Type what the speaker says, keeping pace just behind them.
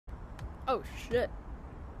Oh shit.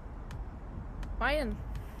 Am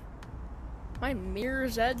I in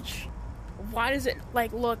Mirror's Edge? Why does it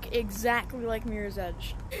like look exactly like Mirror's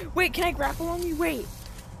Edge? Wait, can I grapple on you? Wait.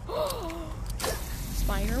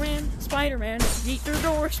 Spider-Man, Spider-Man, eat the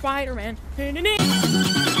door, Spider-Man. Eliminate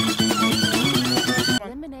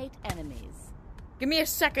enemies. Give me a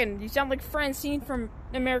second. You sound like Francine from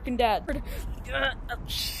American Dad.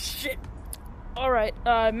 Shit. Alright,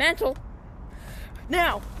 mantle.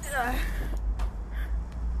 Now.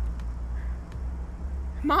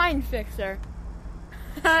 Mind fixer.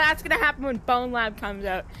 That's gonna happen when Bone Lab comes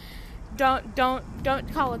out. Don't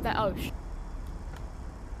call it that. Oh,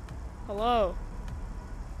 hello.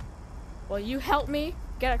 Will you help me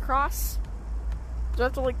get across? Do I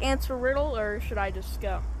have to like answer a riddle, or should I just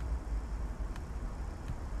go?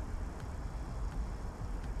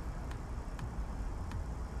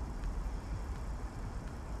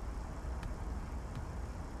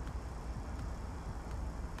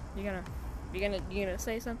 You gonna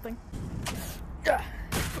say something?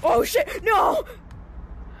 Oh shit! No!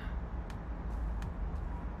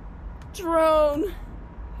 Drone!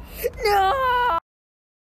 No!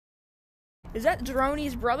 Is that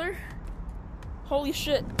Droney's brother? Holy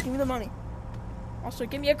shit! Give me the money. Also,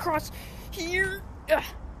 give me a cross here.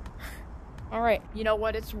 All right. You know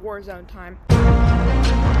what? It's Warzone time.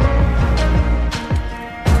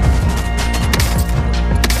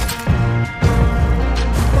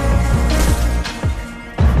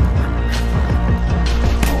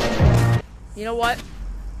 You know what?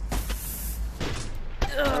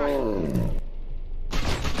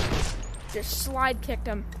 Just slide kicked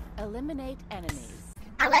him. Eliminate enemies.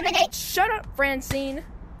 Eliminate! Shut up, Francine.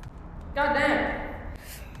 Goddamn.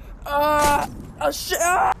 Oh shit.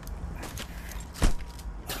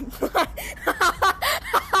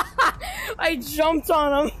 I jumped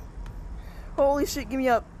on him. Holy shit, give me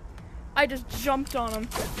up. I just jumped on him.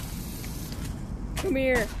 Come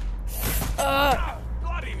here.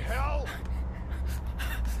 Bloody hell!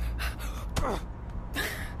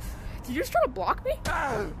 Did you just try to block me?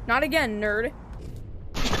 Not again, nerd.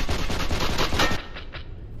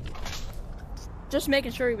 Just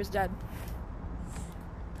making sure he was dead.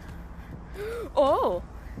 Oh!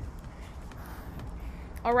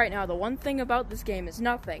 Alright, now the one thing about this game is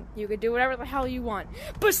nothing. You can do whatever the hell you want.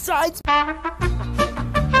 Besides...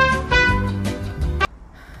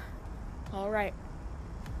 Alright.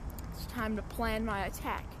 It's time to plan my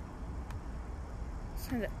attack. It's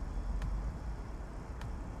time to...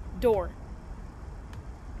 Door.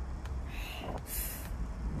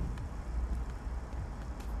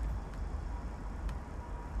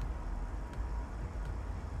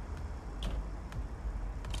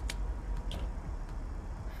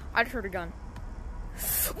 I just heard a gun.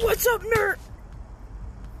 What's up, nerd?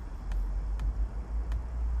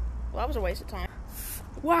 Well, that was a waste of time.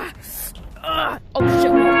 Why? Oh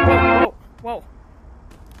shit! Whoa!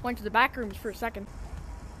 Went to the back rooms for a second.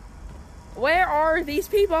 Where are these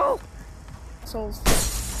people? Souls.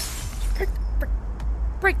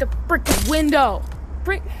 Break the window.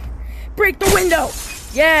 Break the window.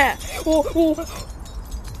 Yeah. Ooh.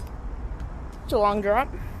 It's a long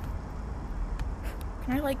drop.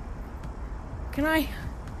 Can I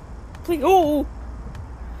please? Oh.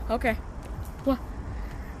 Okay. What?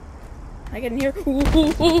 I get in here. Ooh.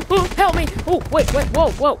 Help me. Oh, wait.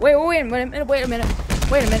 Whoa.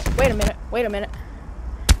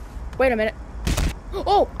 Wait a minute.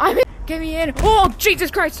 Oh, I'm in. Get me in. Oh, Jesus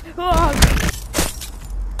Christ.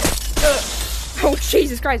 Oh,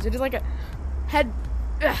 Jesus Christ. It is like a head.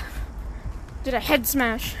 Did a head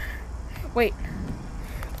smash. Wait.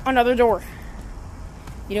 Another door.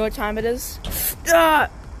 You know what time it is? God,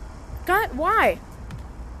 why?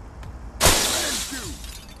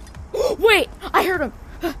 Wait, I heard him.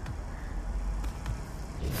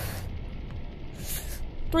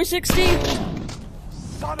 360.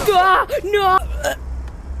 No.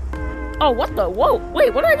 Oh, what the? Whoa,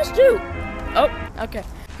 wait, what did I just do? Oh, okay.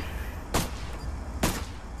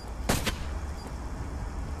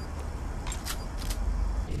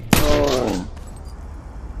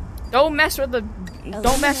 Don't mess with the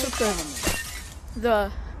don't mess.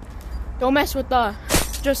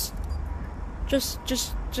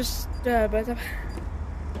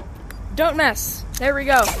 There we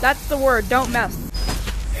go. That's the word. Don't mess.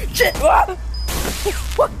 Shit.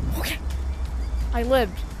 Okay. I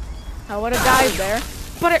lived. I would have died there.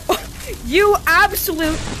 But you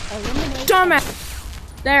absolute dumbass.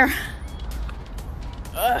 There.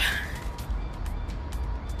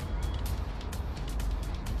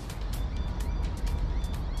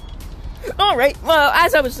 Alright, well,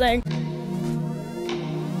 as I was saying.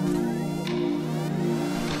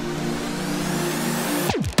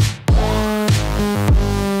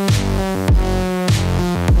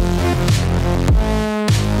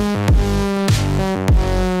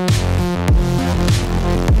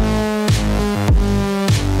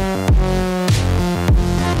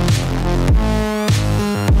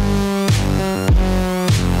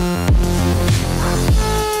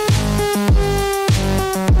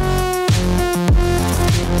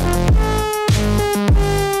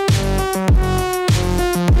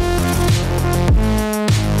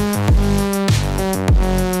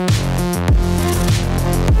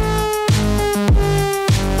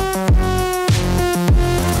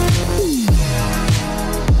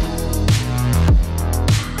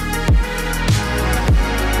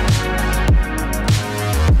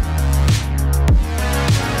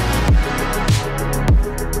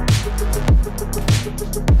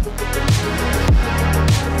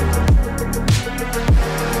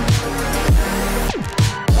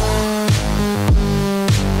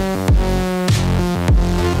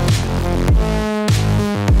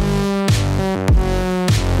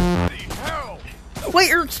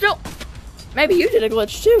 Maybe you did a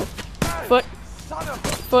glitch too. Foot.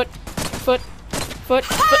 Foot. Foot. Foot. Foot.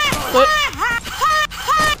 Foot.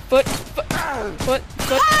 Foot. Foot.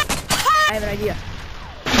 Foot. I have an idea.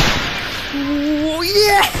 Ooh,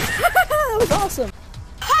 yeah! That was awesome.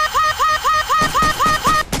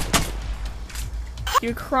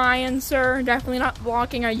 You crying, sir? Definitely not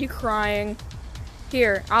blocking. Are you crying?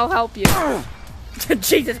 Here, I'll help you.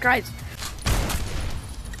 Jesus Christ.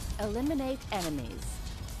 Eliminate enemies.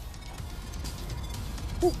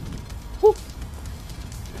 Ooh. Ooh.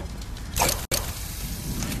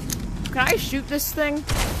 Can I shoot this thing?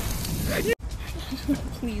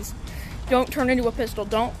 Please. Don't turn into a pistol.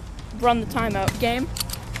 Don't run the timeout. Game,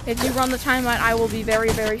 if you run the timeout, I will be very,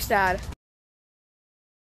 very sad.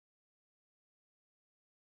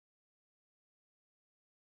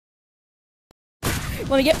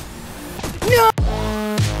 Let me get... No!